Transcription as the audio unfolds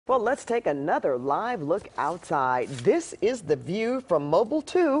Well, let's take another live look outside. This is the view from Mobile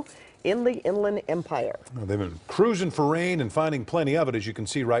 2 in the Inland Empire. Well, they've been cruising for rain and finding plenty of it. As you can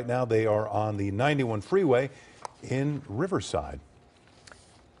see right now, they are on the 91 freeway in Riverside.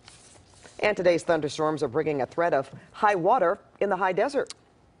 And today's thunderstorms are bringing a threat of high water in the high desert.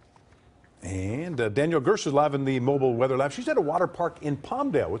 And Danielle Gersh is live in the mobile weather lab. She's at a water park in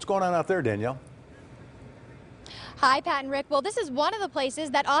Palmdale. What's going on out there, Danielle? Hi, Pat and Rick. Well, this is one of the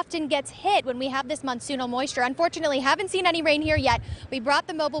places that often gets hit when we have this monsoonal moisture. Unfortunately, haven't seen any rain here yet. We brought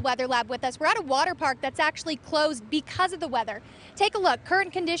the mobile weather lab with us. We're at a water park that's actually closed because of the weather. Take a look.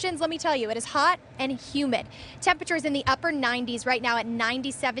 Current conditions, let me tell you, it is hot and humid. Temperatures in the upper 90s right now at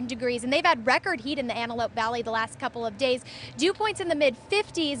 97 degrees, and they've had record heat in the Antelope Valley the last couple of days. Dew points in the mid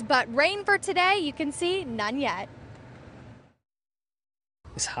 50s, but rain for today, you can see none yet.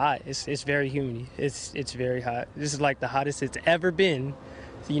 It's hot. It's very humid. It's very hot. This is like the hottest it's ever been,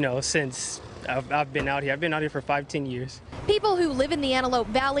 since I've been out here. I've been out here for 5-10 years. People who live in the Antelope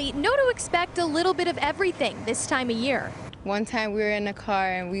Valley know to expect a little bit of everything this time of year. One time we were in a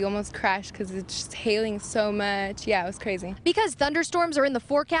car and we almost crashed because it's just hailing so much. Yeah, it was crazy. Because thunderstorms are in the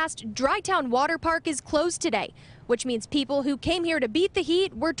forecast, Drytown Water Park is closed today, which means people who came here to beat the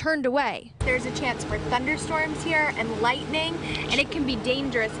heat were turned away. There's a chance for thunderstorms here and lightning, and it can be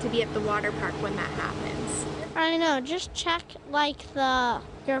dangerous to be at the water park when that happens. I know, just check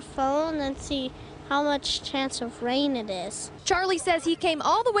your phone and see how much chance of rain it is. Charlie says he came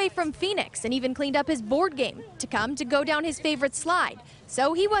all the way from Phoenix and even cleaned up his board game to go down his favorite slide.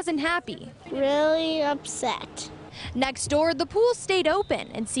 So he wasn't happy. Really upset. Next door, the pool stayed open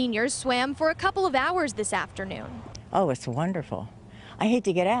and seniors swam for a couple of hours this afternoon. Oh, it's wonderful. I hate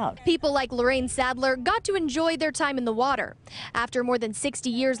to get out. People like Lorraine Sadler got to enjoy their time in the water. After more than 60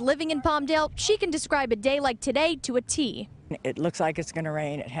 years living in Palmdale, she can describe a day like today to a T. It looks like it's going to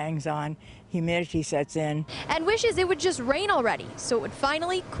rain. It hangs on. Humidity sets in. And wishes it would just rain already so it would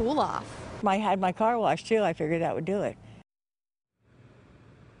finally cool off. I had my car washed too. I figured that would do it.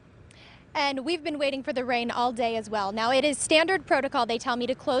 And we've been waiting for the rain all day as well. Now, it is standard protocol, they tell me,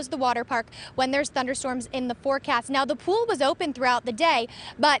 to close the water park when there's thunderstorms in the forecast. Now, the pool was open throughout the day,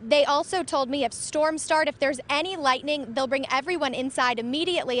 but they also told me if storms start, if there's any lightning, they'll bring everyone inside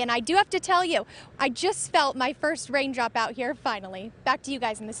immediately. And I do have to tell you, I just felt my first raindrop out here finally. Back to you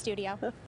guys in the studio.